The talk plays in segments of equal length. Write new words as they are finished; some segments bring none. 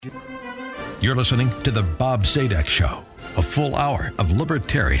You're listening to The Bob Zadek Show, a full hour of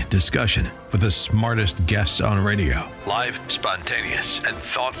libertarian discussion with the smartest guests on radio. Live, spontaneous, and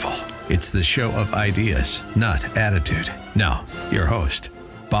thoughtful. It's the show of ideas, not attitude. Now, your host,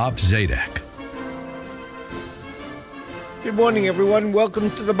 Bob Zadek. Good morning, everyone. Welcome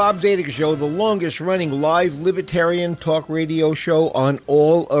to the Bob Zadek Show, the longest-running live libertarian talk radio show on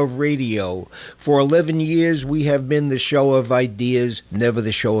all of radio. For 11 years, we have been the show of ideas, never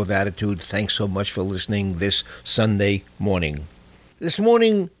the show of attitude. Thanks so much for listening this Sunday morning. This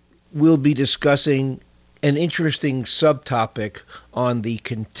morning, we'll be discussing an interesting subtopic on the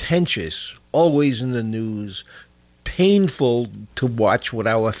contentious, always in the news, painful to watch what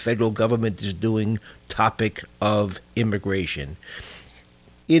our federal government is doing topic of immigration.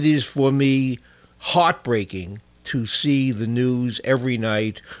 It is for me heartbreaking to see the news every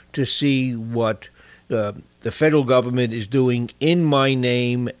night, to see what the federal government is doing in my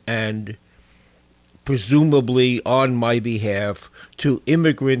name and presumably on my behalf to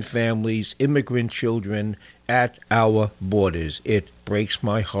immigrant families, immigrant children at our borders. It breaks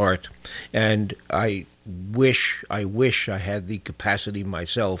my heart, and I wish I had the capacity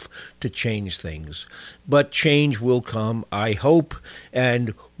myself to change things. But change will come, I hope,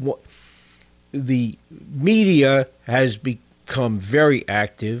 and the media has become very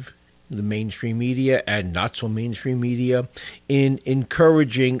active, the mainstream media and not so mainstream media, in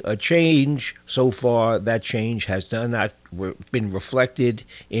encouraging a change. So far, that change has not been reflected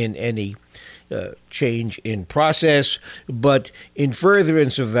in any change in process, but in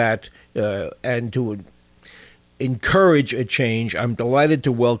furtherance of that, and to encourage a change, I'm delighted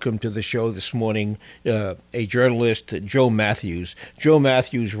to welcome to the show this morning a journalist, Joe Matthews. Joe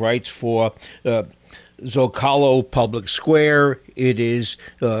Matthews writes for Zocalo Public Square. It is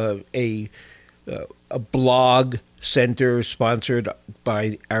a blog center sponsored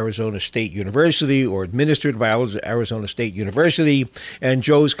by Arizona State University or administered by Arizona State University, and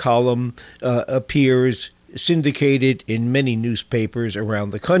Joe's column appears syndicated in many newspapers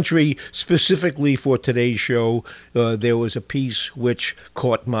around the country. Specifically for today's show, there was a piece which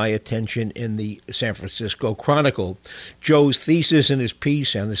caught my attention in the San Francisco Chronicle. Joe's thesis in his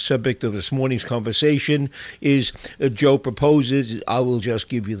piece, and the subject of this morning's conversation, is Joe proposes, I will just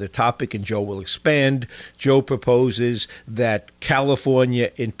give you the topic and Joe will expand. Joe proposes that California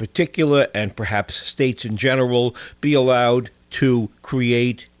in particular, and perhaps states in general, be allowed to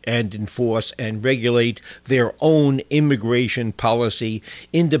create and enforce and regulate their own immigration policy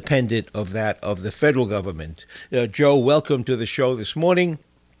independent of that of the federal government. Joe, welcome to the show this morning.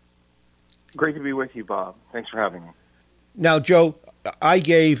 Great to be with you, Bob. Thanks for having me. Now, Joe, I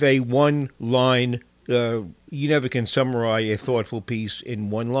gave a one-line, you never can summarize a thoughtful piece in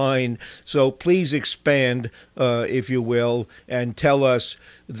one line, so please expand, if you will, and tell us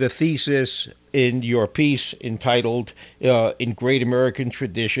the thesis in your piece entitled, In Great American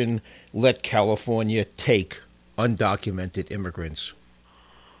Tradition, Let California Take Undocumented Immigrants.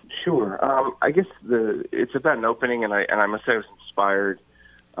 Sure. I guess it's about an opening, and I must say I was inspired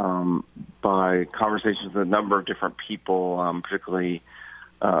by conversations with a number of different people, particularly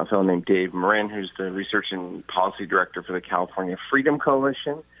a fellow named Dave Marin, who's the research and policy director for the California Freedom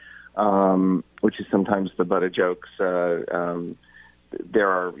Coalition, which is sometimes the butt of jokes. There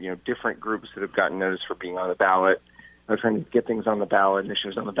are, different groups that have gotten notice for being on the ballot. They're trying to get things on the ballot,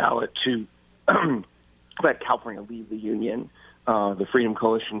 initiatives on the ballot to let California leave the union. The Freedom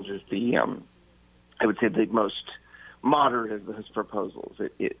Coalition is I would say, the most moderate of those proposals.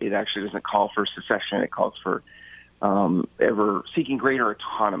 It actually doesn't call for secession. It calls for ever seeking greater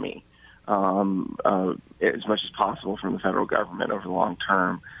autonomy as much as possible from the federal government over the long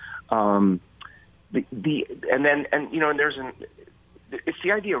term. It's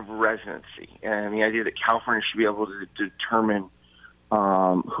the idea of residency and the idea that California should be able to determine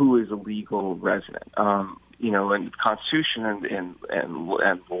who is a legal resident. And the Constitution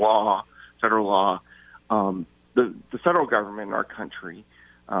and law, federal law, the federal government in our country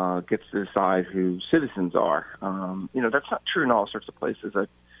gets to decide who citizens are. That's not true in all sorts of places. I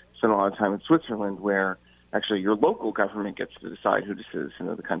spent a lot of time in Switzerland, where actually your local government gets to decide who the citizen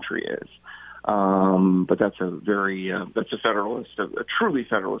of the country is. But that's that's a federalist, a truly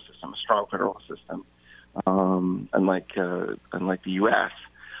federalist system, a strong federalist system, unlike the U.S.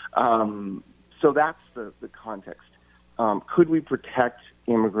 So that's the context. Could we protect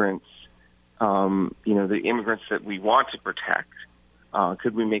immigrants? The immigrants that we want to protect.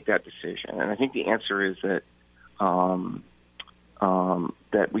 Could we make that decision? And I think the answer is that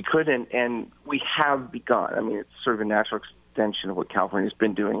that we could, and we have begun. I mean, it's sort of a natural extension of what California's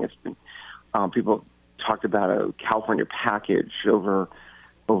been doing. It's been people talked about a California package over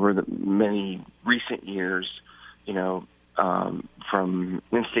over the many recent years, from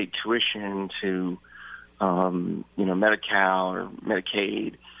in-state tuition to, Medi-Cal or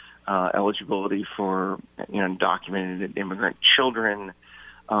Medicaid, eligibility for, undocumented immigrant children.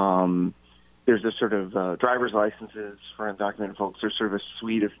 There's a sort of driver's licenses for undocumented folks. There's sort of a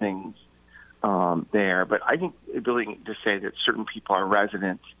suite of things there. But I think the ability to say that certain people are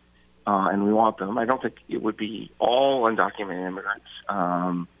resident and we want them, I don't think it would be all undocumented immigrants.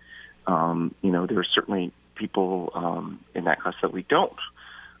 There are certainly people in that class that we don't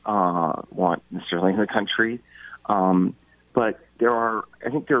want necessarily in the country. But I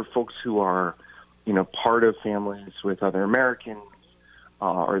think there are folks who are, part of families with other Americans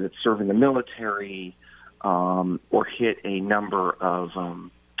or that serve in the military or hit a number of,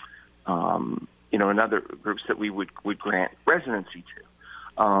 another groups that we would grant residency to.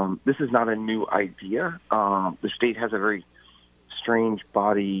 This is not a new idea. The state has a very strange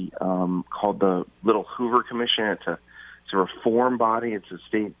body called the Little Hoover Commission. It's a reform body. It's a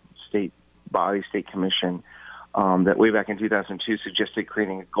state commission that way back in 2002 suggested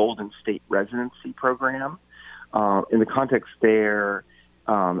creating a Golden State Residency Program. In the context there,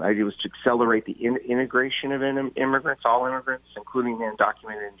 the idea was to accelerate the integration of immigrants, all immigrants, including the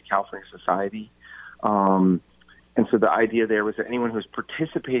undocumented, into California society. And so the idea there was that anyone who was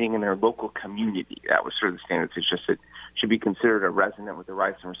participating in their local community, that was sort of the standard, suggested should be considered a resident with the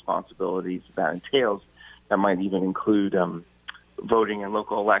rights and responsibilities that entails. That might even include voting in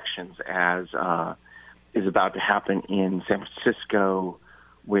local elections, as is about to happen in San Francisco,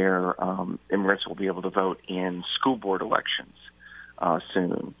 where immigrants will be able to vote in school board elections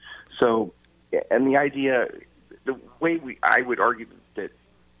soon. So, and the idea, the way I would argue that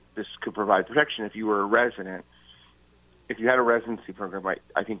this could provide protection if you were a resident, if you had a residency program,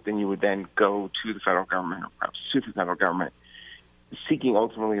 I think then you would then go to the federal government or perhaps sue the federal government, seeking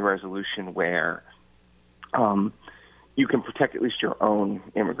ultimately a resolution where you can protect at least your own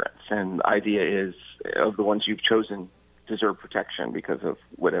immigrants. And the idea is of the ones you've chosen deserve protection because of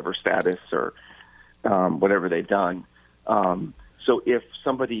whatever status or whatever they've done. So if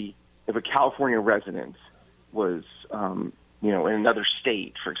a California resident was, in another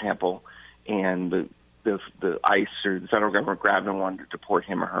state, for example, and the ICE or the federal government grabbed and wanted to deport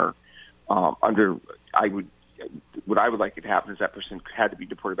him or her, what I would like it to happen is that person had to be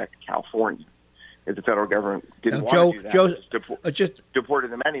deported back to California. If the federal government didn't want to do that, just deported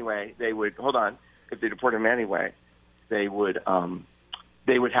them anyway, they would, if they deported them anyway, the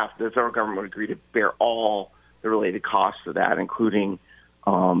federal government would agree to bear all the related costs of that, including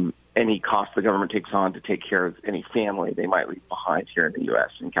any cost the government takes on to take care of any family they might leave behind here in the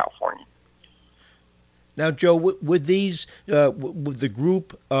U.S. and California. Now, Joe, with the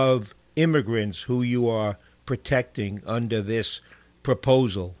group of immigrants who you are protecting under this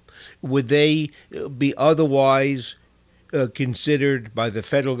proposal, would they be otherwise considered by the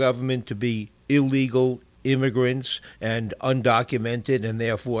federal government to be illegal immigrants and undocumented and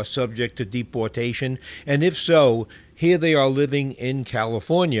therefore subject to deportation? And if so, here they are living in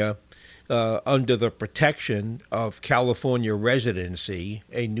California under the protection of California residency,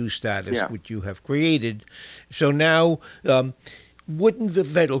 a new status which you have created. So now, wouldn't the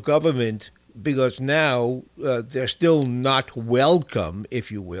federal government, because now they're still not welcome,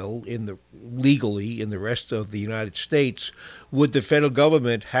 if you will, legally in the rest of the United States, would the federal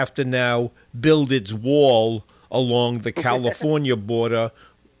government have to now build its wall along the California border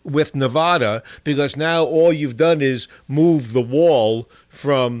with Nevada? Because now all you've done is move the wall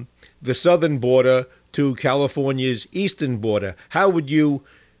from the southern border to California's eastern border. How would you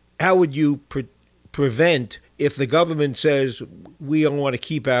prevent, if the government says we don't want to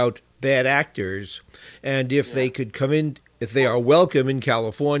keep out bad actors, and if they could come in, if they are welcome in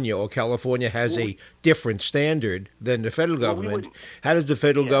California, or California has a different standard than the federal government, how does the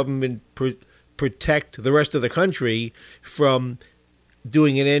federal government protect the rest of the country from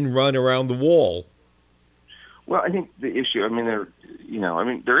doing an end run around the wall? Well, I think the issue,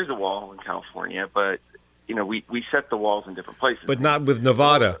 there is a wall in California, but, we set the walls in different places. But not with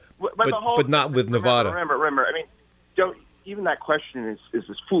Nevada. But not with Nevada. Remember, even that question is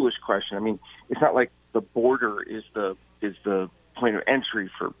this foolish question. It's not like the border is the point of entry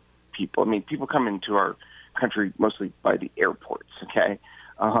for people. People come into our country mostly by the airports, okay?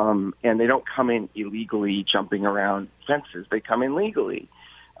 And they don't come in illegally jumping around fences. They come in legally.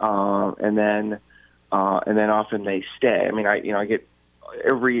 And then often they stay. I get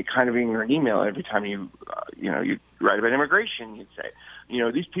every kind of email every time you write about immigration. You'd say,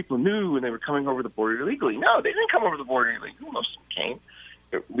 these people knew when they were coming over the border illegally. No, they didn't come over the border illegally. Most of them came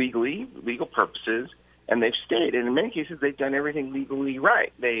legally, legal purposes, and they've stayed. And in many cases, they've done everything legally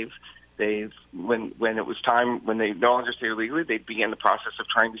right. They've when it was time, when they no longer stay legally, they began the process of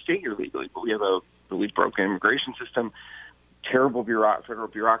trying to stay here legally. But we have a really broken immigration system, terrible federal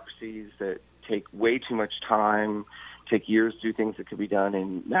bureaucracies that take way too much time, take years to do things that could be done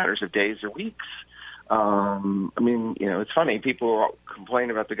in matters of days or weeks. I mean, it's funny. People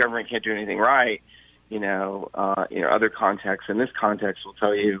complain about the government can't do anything right. Other contexts. In this context, will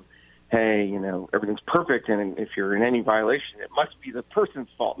tell you, hey, everything's perfect, and if you're in any violation, it must be the person's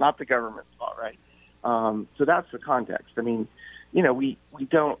fault, not the government's fault, right? So that's the context. I mean, we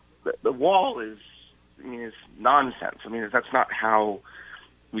don't. The wall is nonsense. I mean, that's not how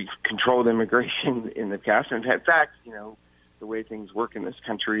we control immigration in the past. In fact, the way things work in this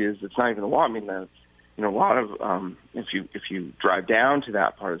country is it's not even the law. I mean, a lot of if you drive down to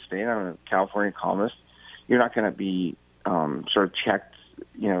that part of the state, I'm a California columnist, you're not going to be sort of checked,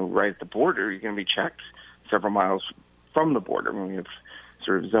 right at the border. You're going to be checked several miles from the border. I mean, we have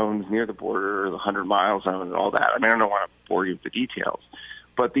sort of zones near the border, the 100-mile zone, and all that. I mean, I don't want to bore you with the details,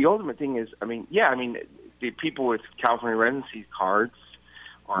 but the ultimate thing is, the people with California residency cards,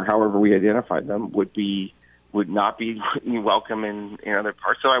 or however we identify them, would not be welcome in other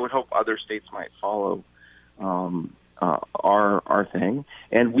parts. So I would hope other states might follow our thing,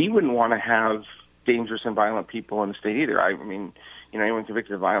 and we wouldn't want to have dangerous and violent people in the state either. I mean, anyone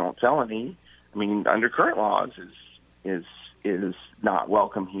convicted of violent felony, under current laws is not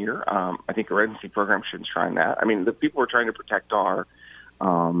welcome here. I think a residency program should enshrine that. I mean, the people we're trying to protect are,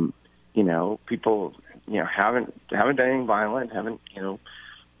 people, haven't done anything violent, haven't,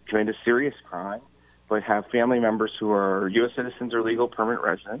 committed a serious crime, but have family members who are U.S. citizens or legal permanent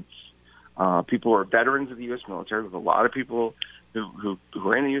residents. People who are veterans of the U.S. military. There's a lot of people who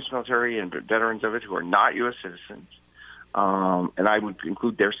are in the U.S. military and veterans of it who are not U.S. citizens. And I would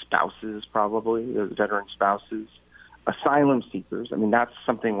include their spouses, probably, the veteran spouses. Asylum seekers. I mean, that's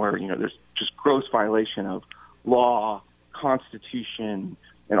something where, there's just gross violation of law, constitution,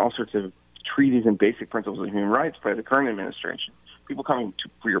 and all sorts of treaties and basic principles of human rights by the current administration. People coming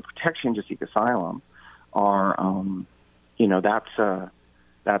for your protection to seek asylum are,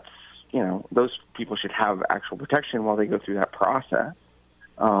 those people should have actual protection while they go through that process.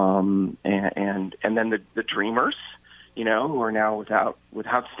 And then the dreamers, who are now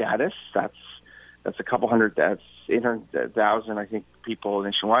without status, that's a couple hundred, that's 800,000, I think, people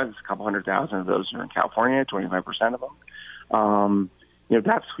nationwide. There's a couple 100,000 of those are in California, 25% of them.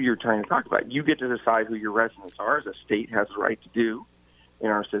 That's who you're trying to talk about. You get to decide who your residents are, as a state has the right to do in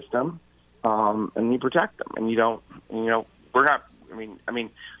our system, and you protect them. And we're not,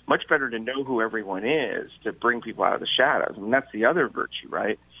 much better to know who everyone is to bring people out of the shadows. I mean, that's the other virtue,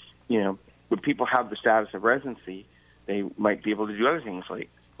 right? When people have the status of residency, they might be able to do other things like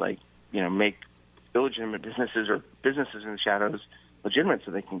make illegitimate businesses or businesses in the shadows legitimate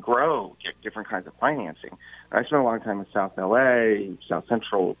so they can grow, get different kinds of financing. I spent a long time in South LA, South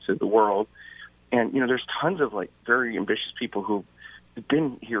Central to the world, and, there's tons of, very ambitious people who've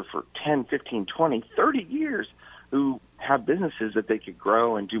been here for 10, 15, 20, 30 years who have businesses that they could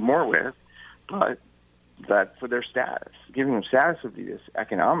grow and do more with, but that for their status, giving them status would be this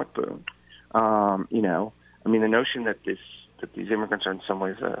economic boon. The notion that these immigrants are in some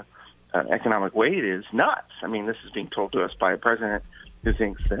ways economic weight is nuts. I mean, this is being told to us by a president who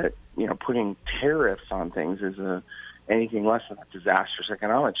thinks that, putting tariffs on things is anything less than a disastrous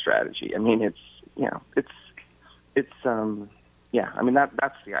economic strategy. I mean, that's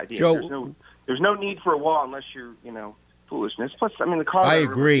the idea. Joe, there's no need for a wall unless you're, foolishness. Plus, the Colorado I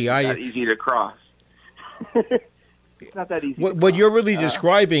agree. River is not easy to cross. It's not that easy. What you're really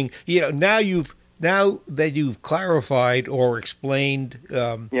describing, now that you've clarified or explained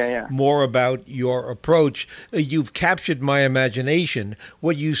more about your approach, you've captured my imagination.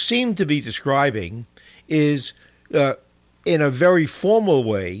 What you seem to be describing is, in a very formal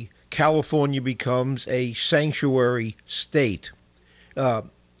way, California becomes a sanctuary state.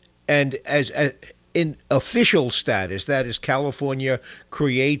 And as in official status, that is, California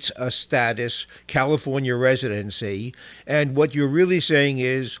creates a status, California residency, and what you're really saying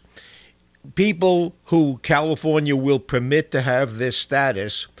is people who California will permit to have this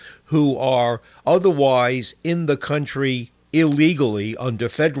status, who are otherwise in the country illegally under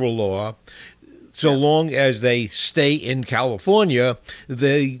federal law, so long as they stay in California,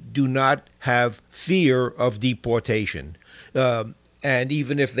 they do not have fear of deportation. And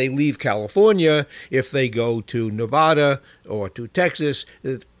even if they leave California, if they go to Nevada or to Texas,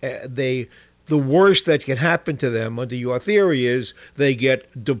 the worst that can happen to them under your theory is they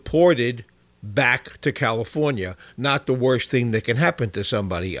get deported back to California. Not the worst thing that can happen to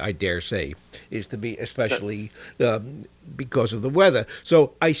somebody, I dare say, is to be, especially because of the weather.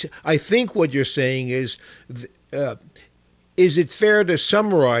 So I think what you're saying is it fair to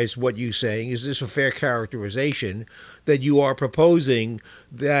summarize what you're saying? Is this a fair characterization that you are proposing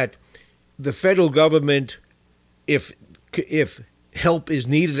that the federal government, if help is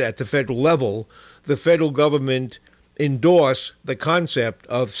needed at the federal level, the federal government endorse the concept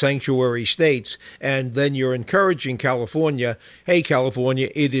of sanctuary states, and then you're encouraging California, hey,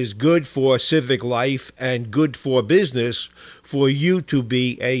 California, it is good for civic life and good for business for you to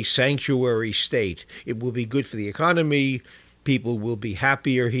be a sanctuary state. It will be good for the economy, people will be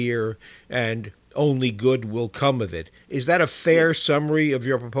happier here, and only good will come of it. Is that a fair summary of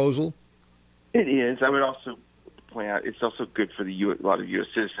your proposal? It is. I would also point out it's also good for a lot of U.S.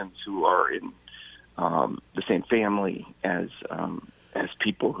 citizens who are in the same family as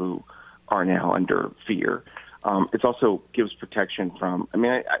people who are now under fear. It also gives protection from. I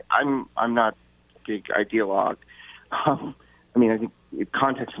mean, I'm not a big ideologue. I think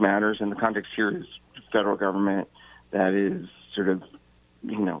context matters, and the context here is the federal government that is sort of,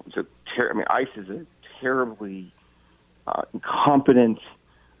 ICE is a terribly incompetent,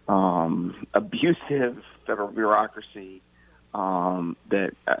 abusive federal bureaucracy and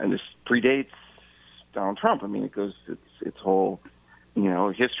this predates Donald Trump. I mean, its whole,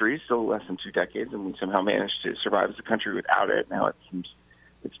 history is still less than 2 decades, and we somehow managed to survive as a country without it. Now it seems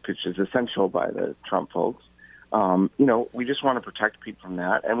it's pitched as essential by the Trump folks. We just want to protect people from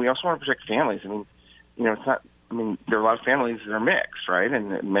that, and we also want to protect families. I mean, it's not. I mean, there are a lot of families that are mixed, right?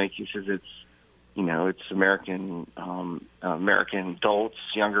 And in many cases, it's American adults,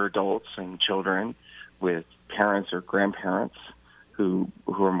 younger adults, and children with parents or grandparents who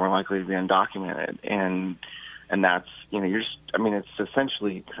are more likely to be undocumented, and that's it's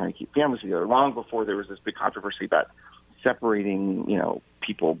essentially trying to keep families together. Long before there was this big controversy about separating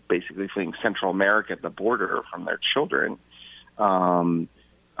people basically fleeing Central America at the border from their children, the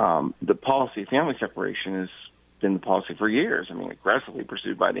policy of family separation has been the policy for years. I mean, aggressively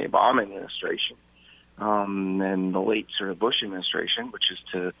pursued by the Obama administration and the late sort of Bush administration, which is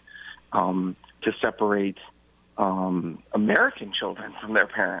to separate American children from their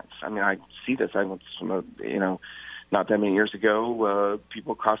parents. I mean, I see this. I went from not that many years ago,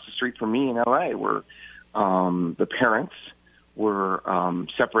 people across the street from me in L.A. were the parents were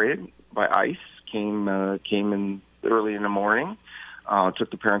separated by ICE. Came in early in the morning,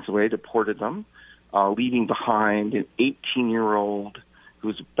 took the parents away, deported them, leaving behind an 18-year-old who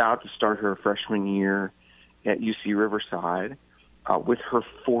was about to start her freshman year at UC Riverside with her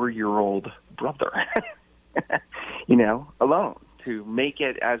 4-year-old brother. Alone to make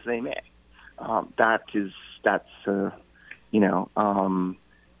it as they may. One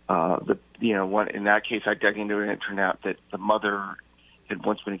in that case I dug into it and it turned out that the mother had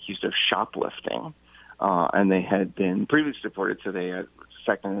once been accused of shoplifting, and they had been previously deported, so they had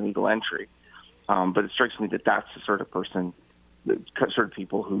second illegal entry. But it strikes me that that's the sort of person, the sort of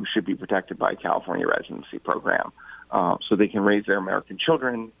people who should be protected by a California residency program, so they can raise their American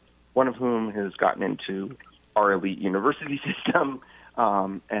children, one of whom has gotten into our elite university system,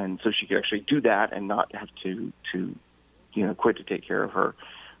 and so she could actually do that and not have to quit to take care of her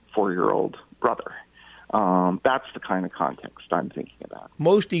 4-year-old brother. That's the kind of context I'm thinking about.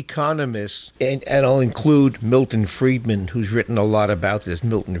 Most economists, and I'll include Milton Friedman, who's written a lot about this.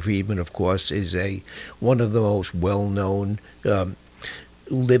 Milton Friedman, of course, is one of the most well-known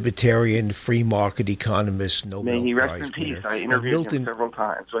libertarian free market economists. Nobel May he rest Prize in peace. winner. I interviewed him several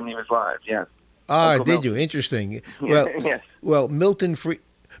times when he was live. Yes. Did Milton. You? Interesting. Well, yes. Well, Milton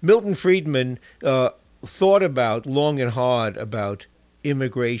Friedman thought about long and hard about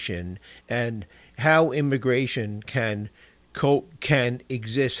immigration and how immigration can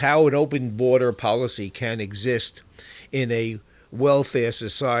exist, how an open border policy can exist in a welfare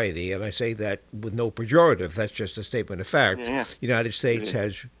society. And I say that with no pejorative. That's just a statement of fact. Yeah. The United States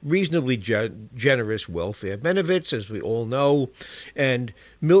has reasonably generous welfare benefits, as we all know. And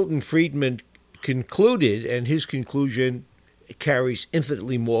Milton Friedman concluded, and his conclusion carries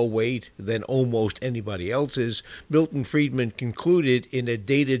infinitely more weight than almost anybody else's. Milton Friedman concluded in a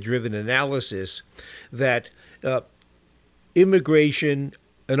data-driven analysis that immigration,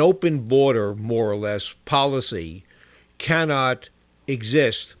 an open border, more or less, policy cannot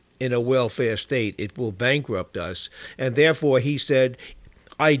exist in a welfare state. It will bankrupt us. And therefore, he said,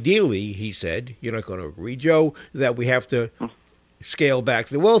 ideally, he said, you're not going to agree, Joe, that we have to scale back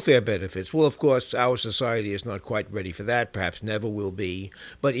the welfare benefits. Well, of course, our society is not quite ready for that, perhaps never will be.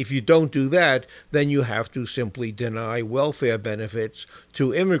 But if you don't do that, then you have to simply deny welfare benefits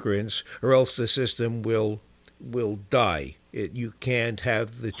to immigrants, or else the system will die. You can't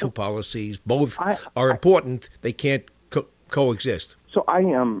have the two policies. Both are important. They can't coexist. So I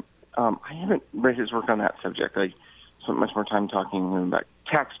haven't read his work on that subject. I spent much more time talking about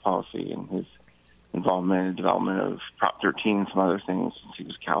tax policy and his involvement in the development of Prop 13 and some other things since he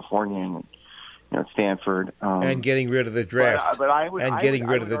was Californian and at Stanford. And getting rid of the draft. But I would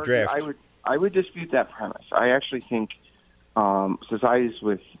dispute that premise. I actually think societies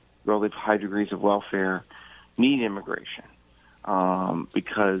with relatively high degrees of welfare need immigration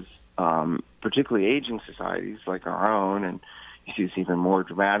because particularly aging societies like our own, and you see this even more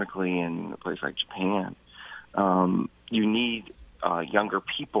dramatically in a place like Japan, you need younger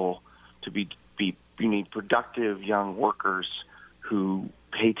people to be you need productive young workers who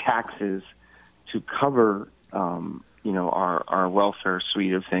pay taxes to cover our welfare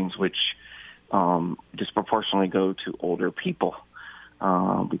suite of things, which disproportionately go to older people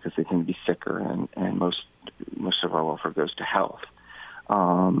because they tend to be sicker, and most of our welfare goes to health.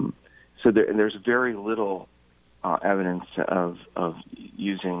 So there's very little evidence of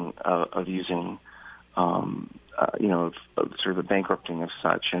using sort of a bankrupting of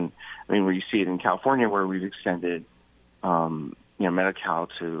such. And I mean, where you see it in California, where we've extended, Medi-Cal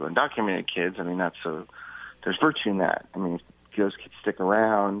to undocumented kids. I mean, there's virtue in that. I mean, if those kids stick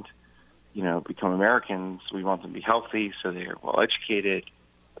around, become Americans, we want them to be healthy, so they're well educated,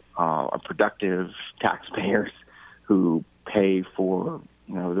 are productive taxpayers who pay for,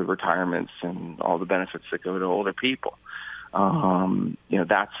 the retirements and all the benefits that go to older people.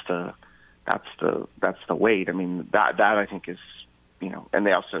 That's the weight. I mean, that I think is, and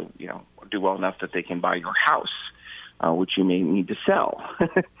they also, do well enough that they can buy your house, which you may need to sell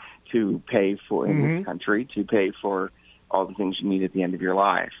to pay for in this country, to pay for all the things you need at the end of your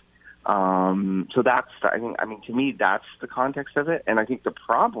life. So that's, to me, that's the context of it. And I think the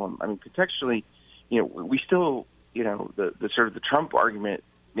problem, contextually, we still, the sort of the Trump argument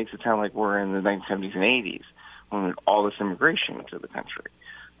makes it sound like we're in the 1970s and 80s when we had all this immigration into the country.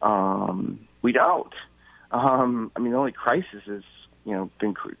 We don't. The only crisis is,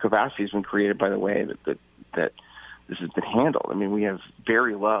 capacity has been created by the way that this has been handled. I mean, we have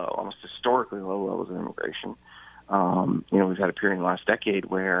very low, almost historically low levels of immigration. We've had a period in the last decade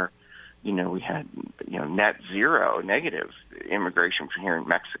where, we had, net zero negative immigration from here in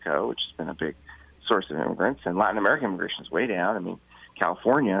Mexico, which has been a big source of immigrants, and Latin American immigration is way down. I mean,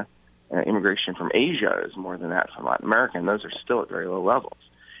 California, immigration from Asia is more than that from Latin America, and those are still at very low levels.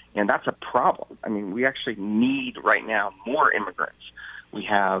 And that's a problem. I mean, we actually need right now more immigrants. We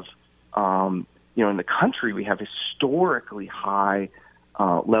have, in the country, we have historically high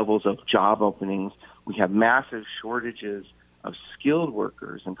levels of job openings. We have massive shortages of skilled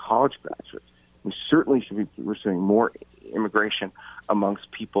workers and college graduates. We certainly should be pursuing more immigration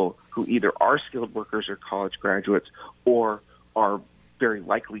amongst people who either are skilled workers or college graduates or are very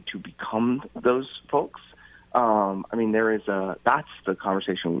likely to become those folks. That's the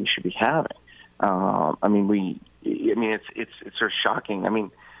conversation we should be having. It's sort of shocking. I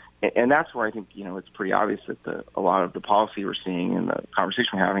mean, and that's where I think, it's pretty obvious that a lot of the policy we're seeing and the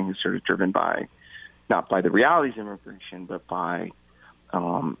conversation we're having is sort of driven by, not by the realities of immigration, but by,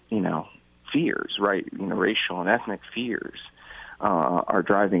 fears, right? Racial and ethnic fears are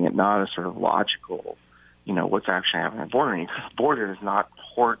driving it, not a sort of logical, what's actually happening at the border. The border is not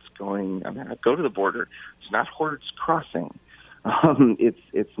hordes going, I go to the border. It's not hordes crossing.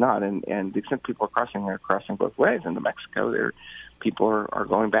 It's not. And the extent people are crossing, they're crossing both ways. Into Mexico, people are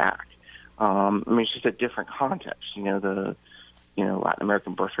going back. It's just a different context. The Latin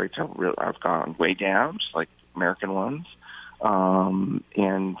American birth rates have gone way down, just like American ones. And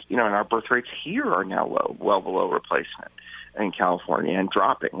our birth rates here are now low, well below replacement in California, and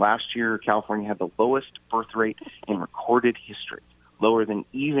dropping. Last year, California had the lowest birth rate in recorded history, lower than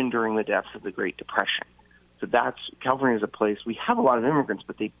even during the depths of the Great Depression. So California is a place, we have a lot of immigrants,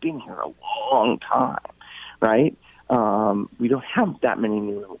 but they've been here a long time, right? We don't have that many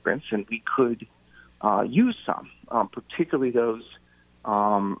new immigrants, and we could use some, particularly those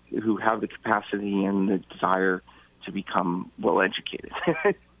who have the capacity and the desire to become well-educated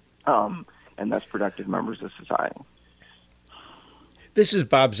and thus productive members of society. This is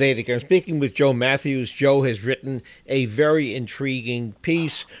Bob Zadek. I'm speaking with Joe Matthews. Joe has written a very intriguing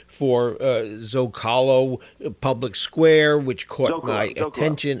piece for Zocalo Public Square, which caught my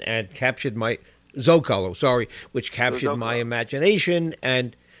attention and captured my which captured my imagination.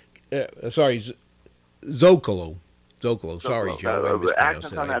 And Zocalo. Zocalo. Sorry, Joe. I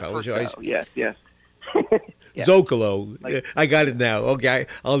mispronounced it. I apologize. Yes. Yeah. Zocalo. I got it now. Okay,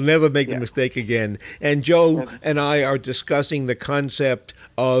 I'll never make the mistake again. And Joe and I are discussing the concept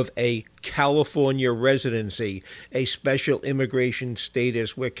of a California residency, a special immigration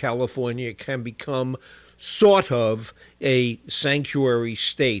status where California can become sort of a sanctuary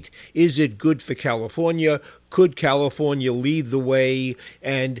state. Is it good for California? Could California lead the way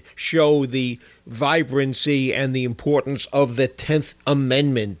and show the vibrancy and the importance of the 10th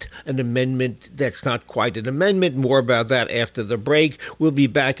Amendment, an amendment that's not quite an amendment? More about that after the break. We'll be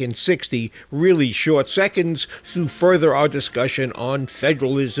back in 60 really short seconds to further our discussion on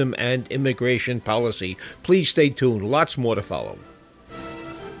federalism and immigration policy. Please stay tuned. Lots more to follow.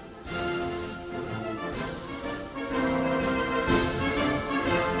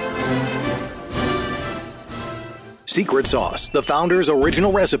 Secret Sauce, the founder's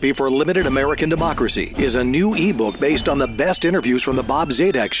original recipe for limited American democracy, is a new ebook based on the best interviews from the Bob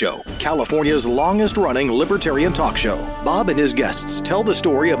Zadek Show, California's longest-running libertarian talk show. Bob and his guests tell the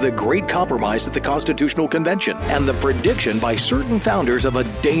story of the Great Compromise at the Constitutional Convention and the prediction by certain founders of a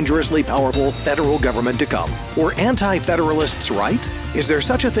dangerously powerful federal government to come. Were anti-federalists right? Is there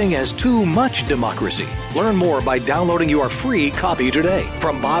such a thing as too much democracy? Learn more by downloading your free copy today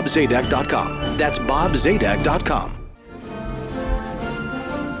from BobZadek.com. That's BobZadek.com.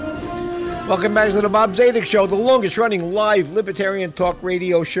 Welcome back to the Bob Zadek Show, the longest-running live libertarian talk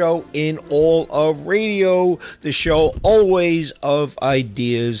radio show in all of radio. The show always of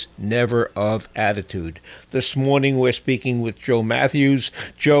ideas, never of attitude. This morning we're speaking with Joe Matthews.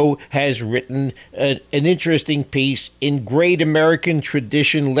 Joe has written an interesting piece, In Great American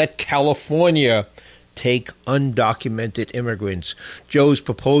Tradition, Let California Take Undocumented Immigrants. Joe's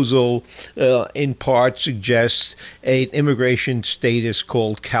proposal, in part, suggests an immigration status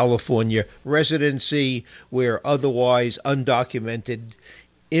called California residency, where otherwise undocumented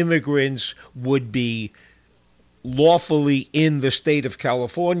immigrants would be lawfully in the state of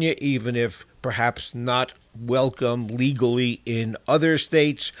California, even if perhaps not welcome legally in other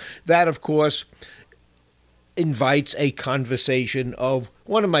states. That, of course, invites a conversation of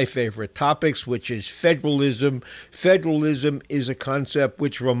one of my favorite topics, which is federalism. Federalism is a concept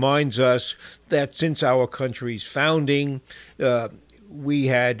which reminds us that since our country's founding, we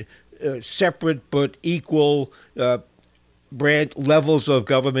had separate but equal branch levels of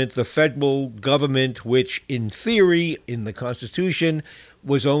government. The federal government, which in theory, in the Constitution,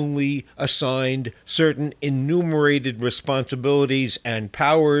 was only assigned certain enumerated responsibilities and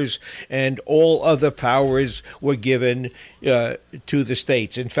powers, and all other powers were given to the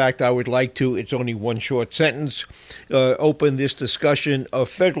states. In fact, I would like to, it's only one short sentence, open this discussion of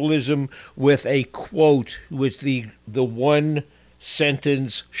federalism with a quote, with the one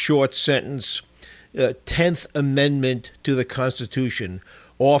sentence, short sentence, 10th Amendment to the Constitution,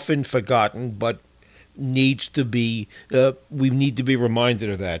 often forgotten, but needs to be, we need to be reminded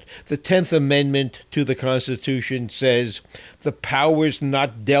of that. The 10th Amendment to the Constitution says, the powers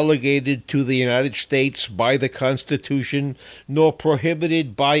not delegated to the United States by the Constitution, nor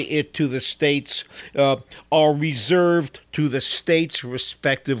prohibited by it to the states, are reserved to the states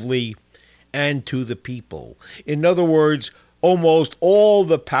respectively and to the people. In other words, almost all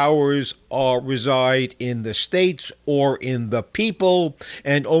the powers reside in the states or in the people,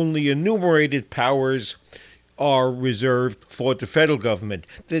 and only enumerated powers are reserved for the federal government.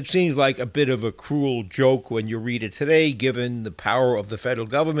 That seems like a bit of a cruel joke when you read it today, given the power of the federal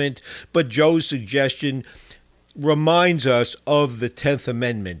government, but Joe's suggestion reminds us of the 10th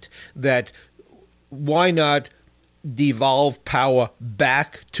Amendment, that why not devolve power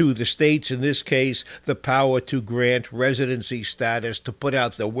back to the states, in this case, the power to grant residency status, to put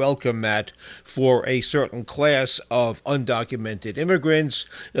out the welcome mat for a certain class of undocumented immigrants.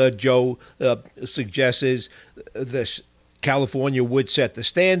 Joe suggests this California would set the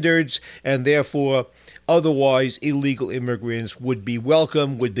standards, and therefore otherwise illegal immigrants would be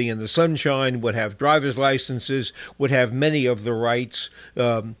welcome, would be in the sunshine, would have driver's licenses, would have many of the rights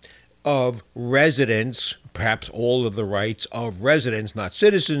of residents, perhaps all of the rights of residents, not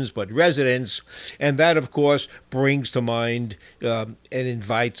citizens, but residents. And that, of course, brings to mind and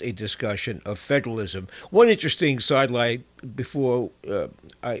invites a discussion of federalism. One interesting sidelight before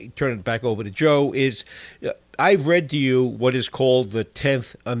I turn it back over to Joe is I've read to you what is called the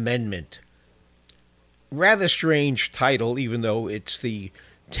 10th Amendment. Rather strange title, even though it's the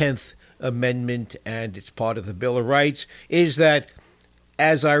 10th Amendment and it's part of the Bill of Rights, is that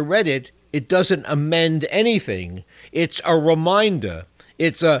as I read it, it doesn't amend anything. It's a reminder.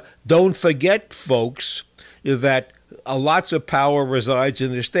 It's a don't forget, folks, that lots of power resides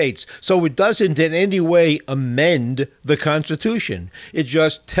in the states. So it doesn't in any way amend the Constitution. It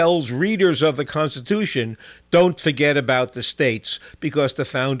just tells readers of the Constitution, don't forget about the states, because the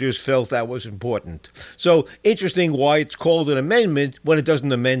founders felt that was important. So interesting why it's called an amendment when it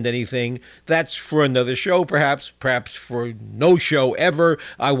doesn't amend anything. That's for another show, perhaps for no show ever.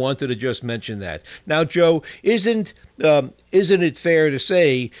 I wanted to just mention that. Now, Joe, isn't it fair to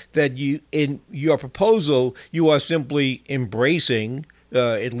say that you, in your proposal, you are simply embracing,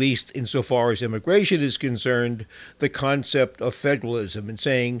 at least insofar as immigration is concerned, the concept of federalism and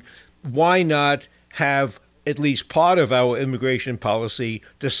saying, why not have at least part of our immigration policy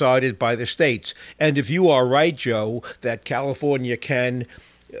decided by the states? And if you are right, Joe, that California can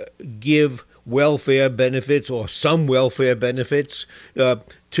give welfare benefits or some welfare benefits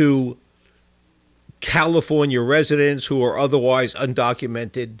to California residents who are otherwise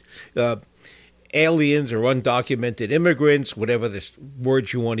undocumented aliens or undocumented immigrants, whatever the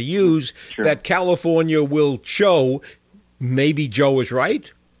words you want to use, sure, that California will show maybe Joe is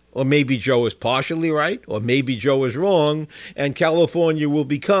right, or maybe Joe is partially right, or maybe Joe is wrong, and California will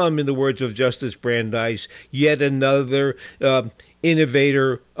become, in the words of Justice Brandeis, yet another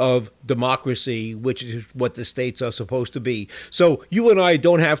innovator of democracy, which is what the states are supposed to be. So you and I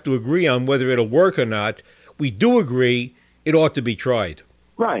don't have to agree on whether it'll work or not. We do agree it ought to be tried.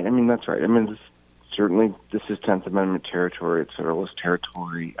 Right. I mean, that's right. I mean, this is 10th Amendment territory. It's Federalist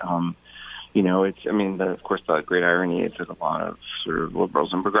territory. Of course, the great irony is that a lot of sort of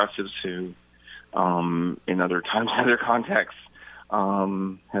liberals and progressives who, in other times, other contexts,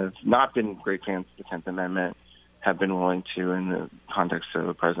 have not been great fans of the 10th Amendment, have been willing to, in the context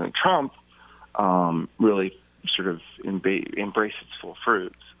of President Trump, really sort of embrace its full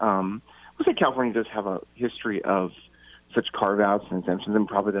fruits. I would say California does have a history of such carve-outs and exemptions, and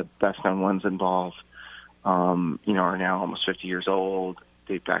probably the best-known ones involve, are now almost 50 years old,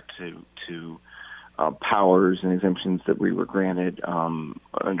 date back to powers and exemptions that we were granted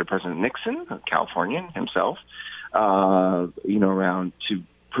under President Nixon, a Californian himself, around to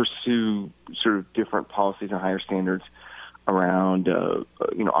pursue sort of different policies and higher standards around,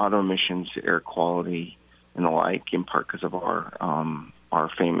 auto emissions, air quality, and the like, in part because of our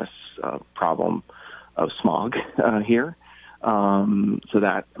famous problem of smog here. So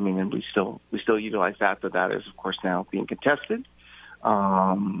that, and we still utilize that, but that is, of course, now being contested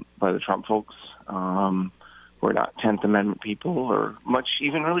by the Trump folks. We're not 10th Amendment people or much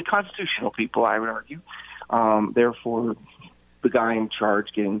even really constitutional people, I would argue. Therefore, the guy in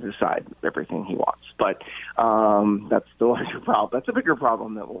charge getting to decide everything he wants. But that's the larger problem. That's a bigger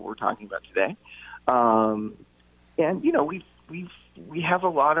problem than what we're talking about today. We have a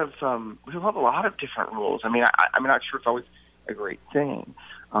lot of different rules. I'm not sure it's always a great thing.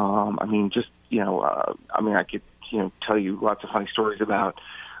 I could tell you lots of funny stories about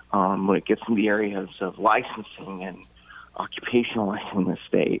when it gets in the areas of licensing and occupational licensing in the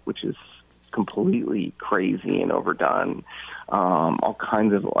state, which is completely crazy and overdone. All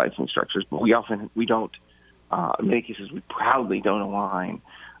kinds of license structures, but we don't. In many cases, we proudly don't align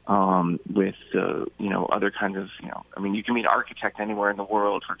with other kinds of you can be an architect anywhere in the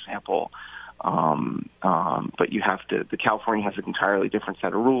world, for example, but you have to. The California has an entirely different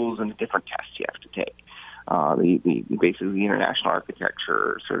set of rules and a different test you have to take. Basically the international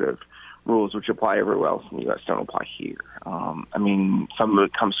architecture sort of rules which apply everywhere else in the U.S. don't apply here. Some of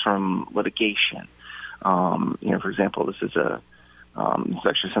it comes from litigation. For example, this is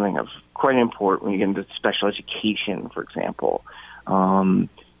actually something of quite important when you get into special education, for example, and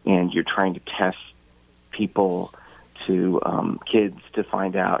you're trying to test people kids to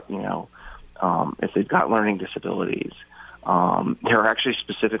find out, if they've got learning disabilities. There are actually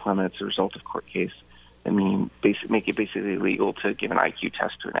specific limits as a result of court case. Make it basically illegal to give an IQ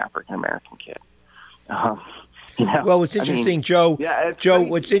test to an African American kid. Well, what's interesting, Joe. Yeah, Joe,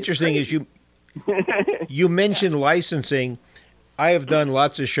 what's interesting is you mentioned licensing. I have done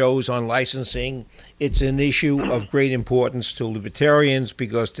lots of shows on licensing. It's an issue of great importance to libertarians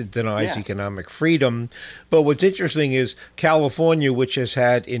because it denies economic freedom. But what's interesting is California, which has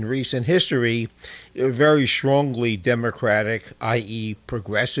had in recent history very strongly Democratic, i.e.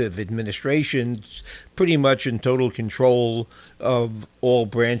 progressive administrations, pretty much in total control of all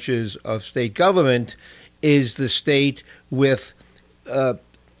branches of state government, is the state with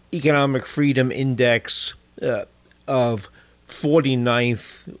economic freedom index of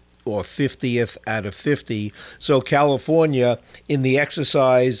 49th or 50th out of 50. So California, in the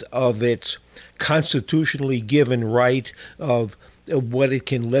exercise of its constitutionally given right of what it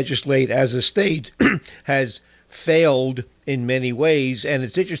can legislate as a state, has failed in many ways. And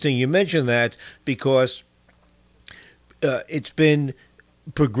it's interesting you mention that because it's been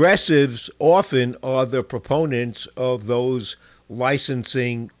progressives often are the proponents of those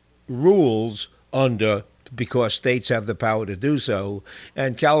licensing rules because states have the power to do so.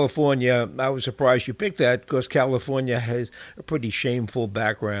 And California, I was surprised you picked that because California has a pretty shameful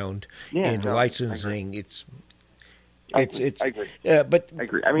background in licensing. I agree. But I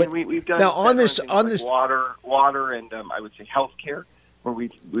agree. I mean, we've done now on this water, and I would say healthcare, where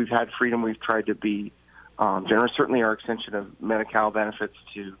we've had freedom. We've tried to be generous. Certainly, our extension of Medi-Cal benefits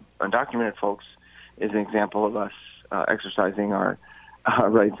to undocumented folks is an example of us exercising our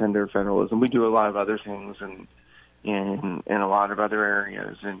rights under federalism. We do a lot of other things and in a lot of other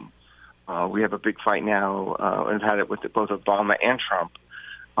areas, and we have a big fight now, and have had it with both Obama and Trump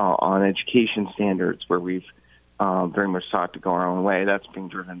on education standards, where we've very much sought to go our own way. That's being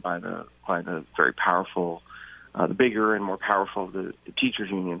driven by the very powerful, the bigger and more powerful the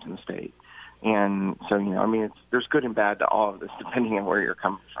teachers unions in the state. And so, I mean, there's good and bad to all of this, depending on where you're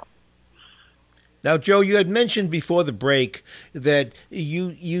coming from. Now, Joe, you had mentioned before the break that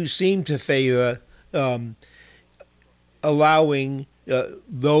you seem to favor allowing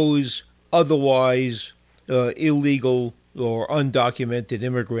those otherwise illegal or undocumented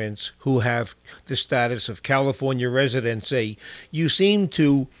immigrants who have the status of California residency. You seem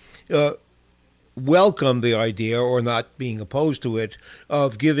to welcome the idea, or not being opposed to it,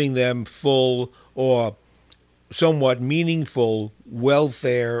 of giving them full or somewhat meaningful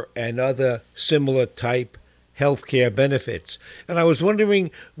welfare and other similar type health care benefits. And I was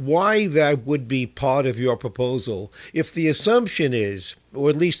wondering why that would be part of your proposal, if the assumption is, or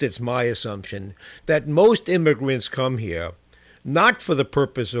at least it's my assumption, that most immigrants come here not for the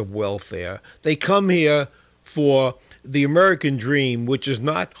purpose of welfare. They come here for the American dream, which is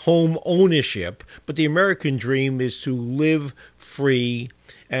not home ownership, but the American dream is to live free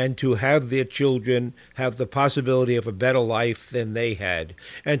and to have their children have the possibility of a better life than they had,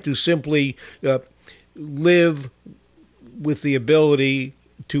 and to simply live with the ability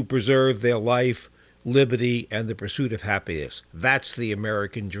to preserve their life, liberty, and the pursuit of happiness. That's the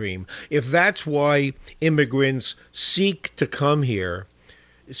American dream. If that's why immigrants seek to come here,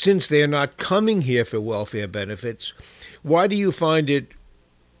 since they're not coming here for welfare benefits, why do you find it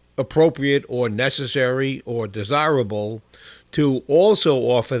appropriate or necessary or desirable to also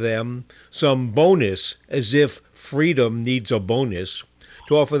offer them some bonus, as if freedom needs a bonus,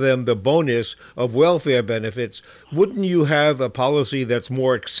 to offer them the bonus of welfare benefits? Wouldn't you have a policy that's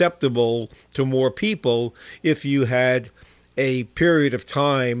more acceptable to more people if you had a period of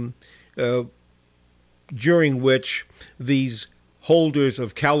time during which these holders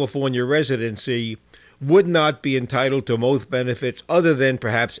of California residency would not be entitled to most benefits other than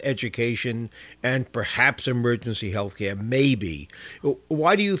perhaps education and perhaps emergency health care, maybe?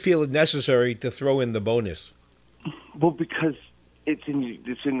 Why do you feel it necessary to throw in the bonus? Well, because it's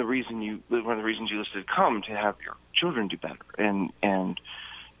in the reason one of the reasons you listed come to have your children do better, and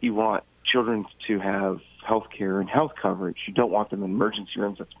you want children to have health care and health coverage. You don't want them in emergency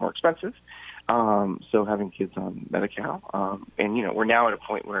rooms. That's more expensive. So having kids on Medi-Cal, and we're now at a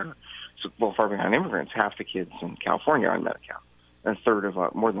point where, far behind immigrants, half the kids in California are on Medi-Cal, and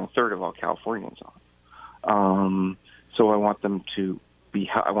more than a third of all Californians are. So I want them to be.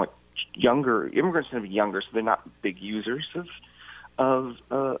 I want younger immigrants to be younger, so they're not big users of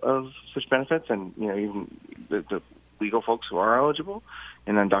such benefits, and even the legal folks who are eligible,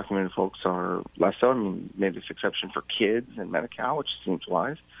 and undocumented folks are less so. I mean, maybe this exception for kids in Medi-Cal, which seems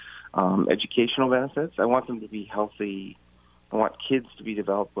wise. Educational benefits. I want them to be healthy. I want kids to be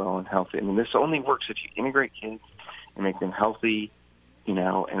developed well and healthy. I mean, this only works if you integrate kids and make them healthy, and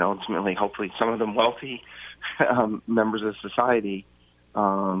ultimately, hopefully, some of them wealthy members of society,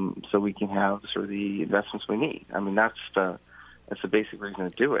 so we can have sort of the investments we need. I mean, that's the basic reason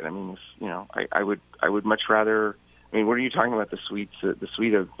to do it. I mean, I would much rather. I mean, what are you talking about? The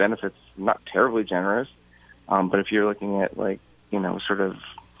suite of benefits, not terribly generous, but if you're looking at sort of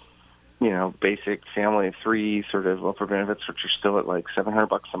basic family of three sort of welfare benefits, which are still at like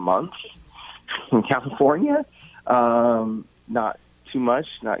 $700 a month in California. Not too much,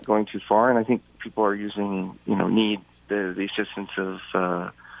 not going too far. And I think people are need the assistance of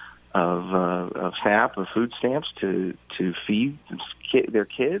SNAP, of food stamps to feed their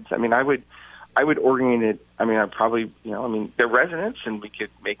kids. I mean, I would orient it. I mean, they're residents, and we could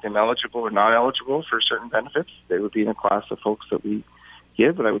make them eligible or not eligible for certain benefits. They would be in a class of folks that we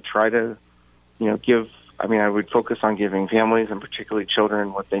give, but I would try to, I would focus on giving families and particularly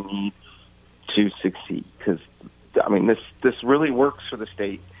children what they need to succeed. Because, this really works for the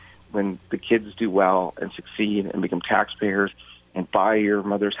state when the kids do well and succeed and become taxpayers and buy your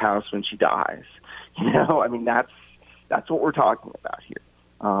mother's house when she dies. That's That's what we're talking about here.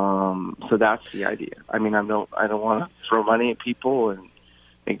 So that's the idea. I mean, I don't want to throw money at people and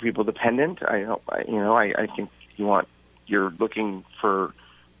make people dependent. I think you're looking for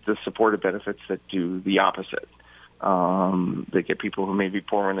the supportive benefits that do the opposite. That get people who may be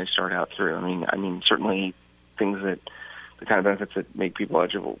poor when they start out through. I mean, certainly things that the kind of benefits that make people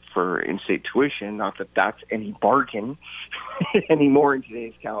eligible for in-state tuition. Not that that's any bargain anymore in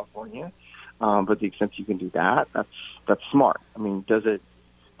today's California, but the extent you can do that, that's smart. I mean, does it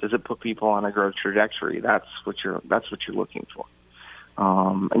put people on a growth trajectory? That's what you're looking for.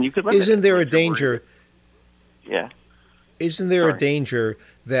 And you could. Isn't there a danger? Yeah. Isn't there a danger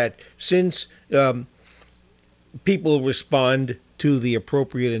that since people respond to the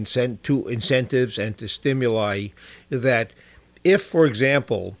appropriate incentives and to stimuli, that if, for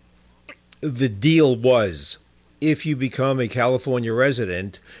example, the deal was, if you become a California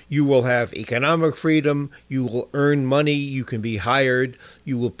resident, you will have economic freedom, you will earn money, you can be hired,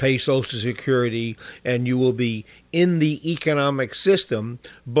 you will pay Social Security, and you will be in the economic system,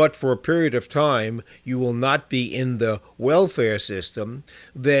 but for a period of time you will not be in the welfare system,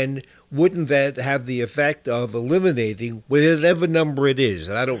 then wouldn't that have the effect of eliminating whatever number it is?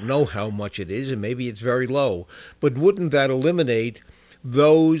 And I don't know how much it is, and maybe it's very low, but wouldn't that eliminate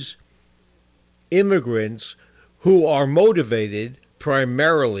those immigrants who are motivated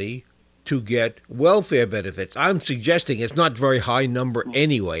primarily to get welfare benefits? I'm suggesting it's not a very high number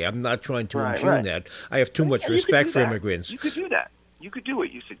anyway. I'm not trying to impugn that. I have too much respect for immigrants. You could do that. You could do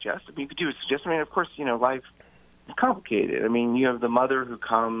what you suggest. I mean, you could do what you suggest. I mean, of course, life is complicated. I mean, you have the mother who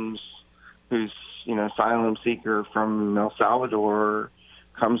comes, who's, asylum seeker from El Salvador,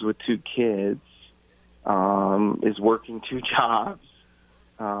 comes with 2 kids, is working 2 jobs,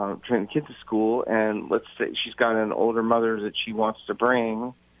 training kids to school, and let's say she's got an older mother that she wants to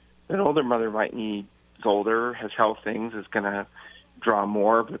bring. That older mother might need, is older, has health things, is going to draw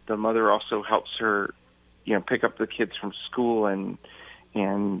more, but the mother also helps her, pick up the kids from school and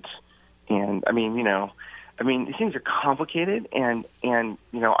I mean, these things are complicated, and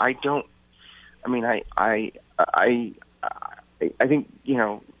I don't. I mean, I think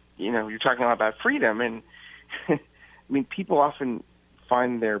you're talking a lot about freedom, and I mean, people often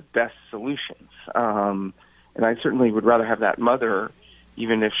find their best solutions, and I certainly would rather have that mother,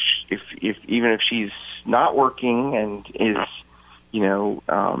 even if she's not working and is, I don't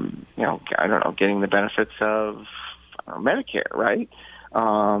know, getting the benefits of Medicare, right?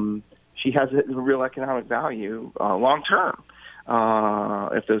 She has a real economic value long term.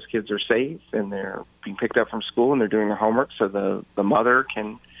 If those kids are safe and they're being picked up from school and they're doing their homework, so the mother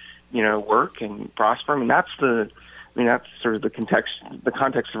can, work and prosper. I mean, that's sort of the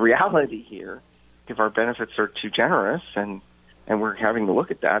context of reality here. If our benefits are too generous and we're having to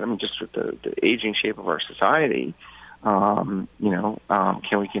look at that, I mean, just with the aging shape of our society, can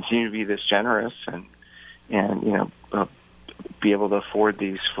we continue to be this generous and be able to afford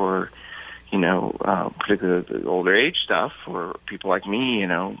these for, particularly the older age stuff for people like me,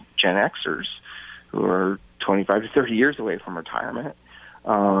 Gen Xers who are 25 to 30 years away from retirement.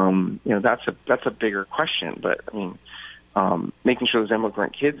 That's a bigger question. But I mean, making sure those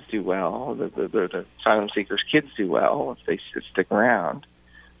immigrant kids do well, the asylum seekers' kids do well if they stick around.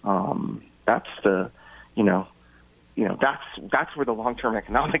 That's that's where the long-term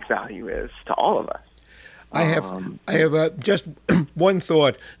economic value is to all of us. I have just one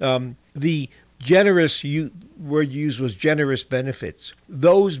thought. The generous word used was generous benefits.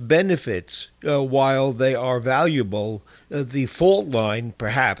 Those benefits, while they are valuable, the fault line,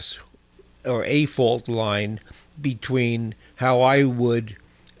 perhaps, or a fault line between how I would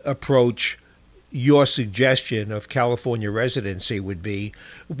approach your suggestion of California residency would be,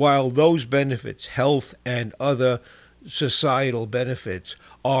 while those benefits, health and other societal benefits,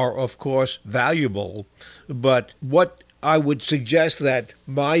 are of course valuable, but what I would suggest that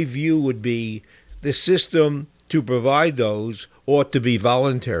my view would be the system to provide those ought to be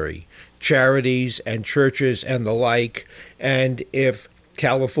voluntary, charities and churches and the like, and if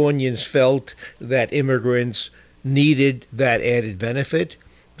Californians felt that immigrants needed that added benefit,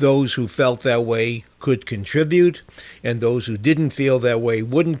 those who felt that way could contribute, and those who didn't feel that way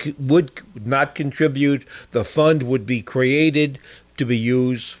would not contribute. The fund would be created to be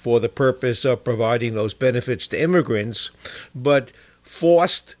used for the purpose of providing those benefits to immigrants. But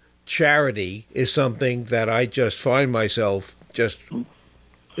forced charity is something that I just find myself just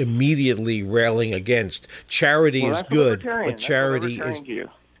immediately railing against. Charity is good, but charity is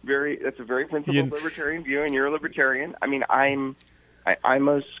that's a very principled libertarian view, and you're a libertarian. I mean, I'm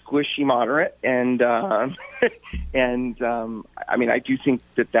a squishy moderate, and I mean, I do think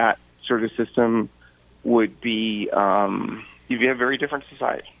that sort of system would be you'd have a very different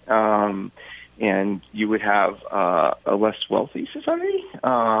society, and you would have a less wealthy society,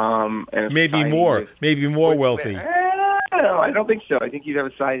 and maybe more wealthy. I don't think so. I think you'd have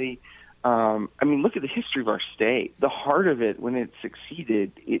a society. Look at the history of our state. The heart of it, when it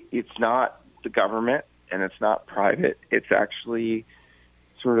succeeded, it's not the government and it's not private. It's actually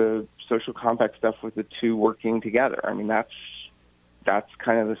sort of social compact stuff with the two working together. I mean, that's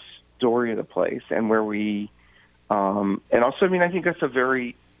kind of the story of the place, and where we, and also, I think that's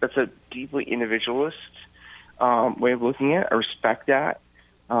a deeply individualist way of looking at it. I respect that,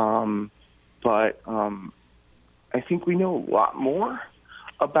 but I think we know a lot more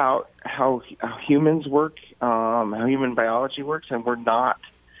about how humans work, how human biology works, and we're not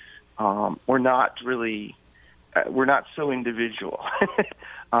so individual.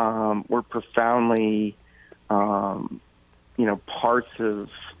 We're profoundly, parts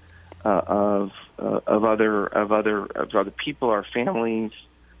of other people, our families,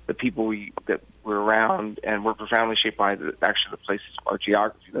 the people that we're around, and we're profoundly shaped by the places, our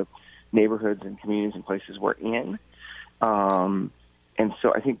geography, the neighborhoods and communities and places we're in. And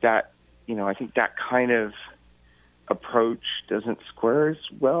so I think that kind of approach doesn't square as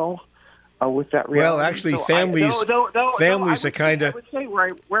well with that reality. Well, actually, families are kind of. I would say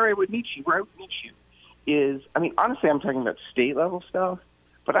where I would meet you is, honestly, I'm talking about state level stuff,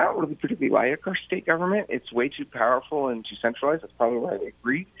 but I don't really particularly like our state government. It's way too powerful and too centralized. That's probably why I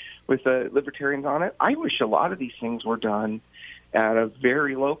agree with the libertarians on it. I wish a lot of these things were done at a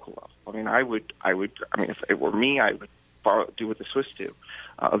very local level. If it were me, I would do what the Swiss do,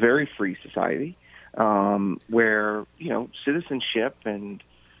 a very free society, where citizenship and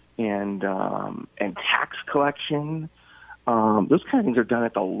tax collection, those kind of things are done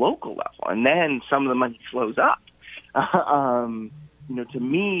at the local level, and then some of the money flows up. To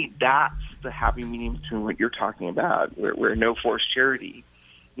me, that's the happy medium between what you're talking about, where no forced charity,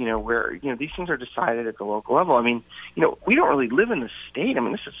 where these things are decided at the local level. We don't really live in the state.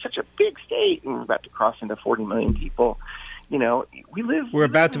 This is such a big state, and we're about to cross into 40 million people. We're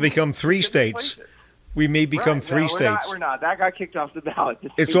about to become 3 states. Places. We may become 3 states. We're not. That got kicked off the ballot.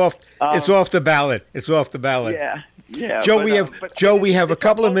 It's off the ball. It's off the ballot. Yeah. Joe, we have a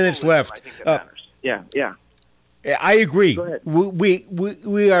couple of minutes left. I think it matters. Yeah. I agree. Go ahead.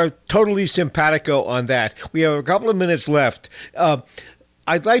 We are totally simpatico on that. We have a couple of minutes left.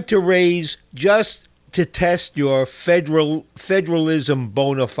 I'd like to raise, just to test your federalism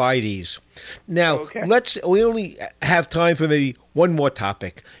bona fides. Now, okay. We only have time for maybe one more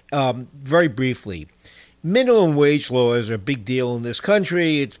topic, very briefly. Minimum wage laws are a big deal in this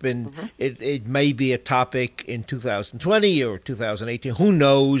country. It's been it may be a topic in 2020 or 2018, who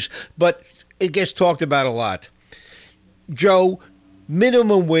knows, but it gets talked about a lot. Joe,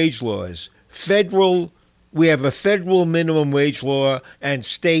 minimum wage laws, we have a federal minimum wage law, and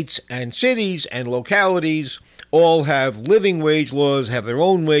states and cities and localities all have living wage laws, have their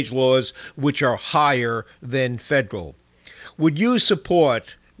own wage laws, which are higher than federal. Would you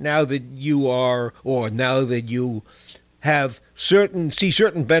support, now that you see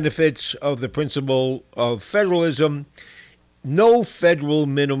certain benefits of the principle of federalism, no federal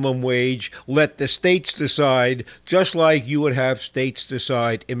minimum wage, let the states decide, just like you would have states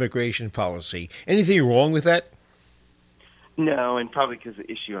decide immigration policy? Anything wrong with that? No, and probably because of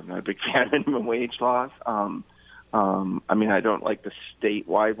the issue, I'm not a big fan of minimum wage laws. I don't like the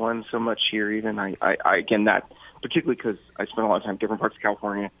statewide ones so much here even. I again, that particularly because I spent a lot of time in different parts of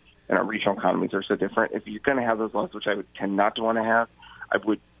California, and our regional economies are so different. If you're going to have those laws, which I would tend not to want to have,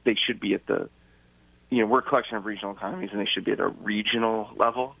 they should be at the, we're a collection of regional economies, and they should be at a regional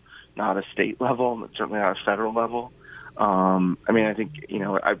level, not a state level, and certainly not a federal level. I think,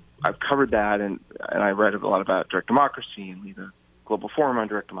 I've covered that, and I read a lot about direct democracy and lead a global forum on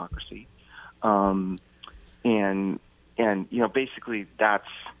direct democracy. Basically that's,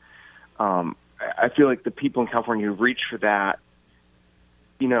 I feel like the people in California who reach for that,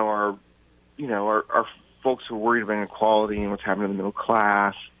 are folks who are worried about inequality and what's happening in the middle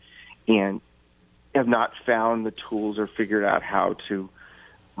class, and have not found the tools or figured out how to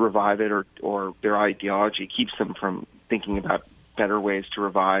revive it, or their ideology keeps them from thinking about better ways to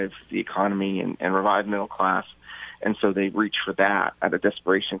revive the economy and revive middle class. And so they reach for that out of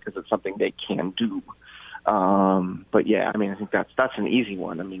desperation because it's something they can do. But yeah, I think that's an easy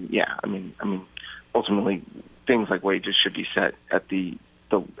one. Ultimately things like wages should be set at the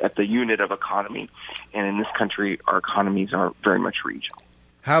unit of economy. And in this country, our economies are very much regional.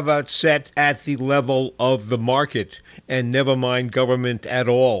 How about set at the level of the market and never mind government at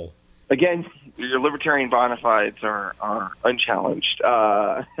all? Again, your libertarian bona fides are unchallenged.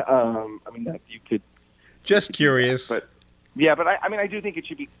 That you could Just curious. But I do think it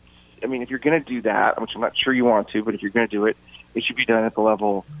should be. I mean, if you're going to do that, which I'm not sure you want to, but if you're going to do it, it should be done at the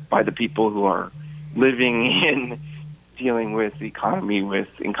level by the people who are living in, dealing with the economy,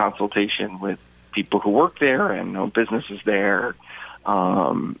 in consultation with people who work there and own businesses there,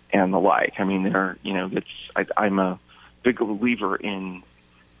 and the like. I mean, I'm a big believer in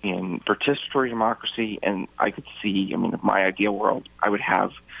participatory democracy, and I could see, in my ideal world, I would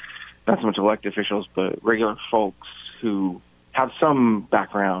have not so much elected officials, but regular folks who have some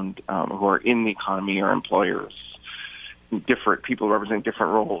background, who are in the economy or employers, different people representing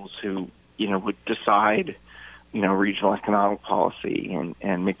different roles who, would decide, regional economic policy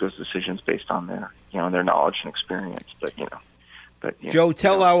and make those decisions based on their, their knowledge and experience. Joe,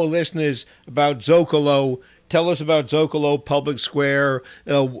 tell our listeners about Zocalo. Tell us about Zocalo Public Square,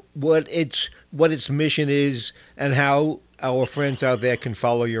 what its mission is, and how our friends out there can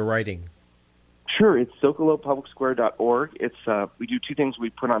follow your writing. Sure, it's ZocaloPublicSquare.org. We do two things. We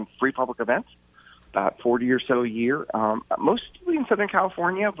put on free public events, about 40 or so a year, mostly in Southern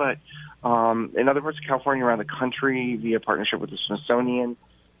California, but in other parts of California around the country via partnership with the Smithsonian,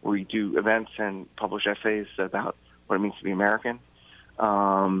 where we do events and publish essays about what it means to be American.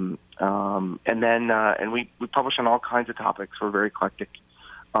 And we publish on all kinds of topics. We're very eclectic,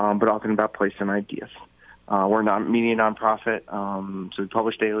 but often about place and ideas. We're a media nonprofit, so we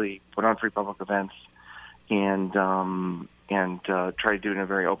publish daily, put on free public events, and try to do it in a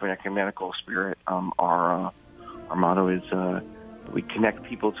very open ecumenical spirit. Our motto is we connect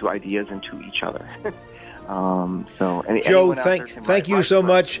people to ideas and to each other. Joe, thank you so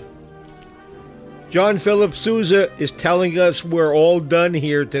much. John Philip Sousa is telling us we're all done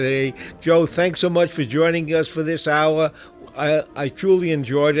here today. Joe, thanks so much for joining us for this hour. I truly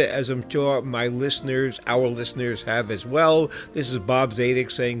enjoyed it, as I'm sure our listeners have as well. This is Bob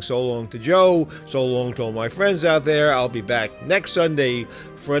Zadek saying so long to Joe, so long to all my friends out there. I'll be back next Sunday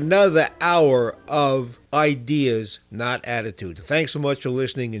for another hour of ideas, not attitude. Thanks so much for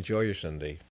listening. Enjoy your Sunday.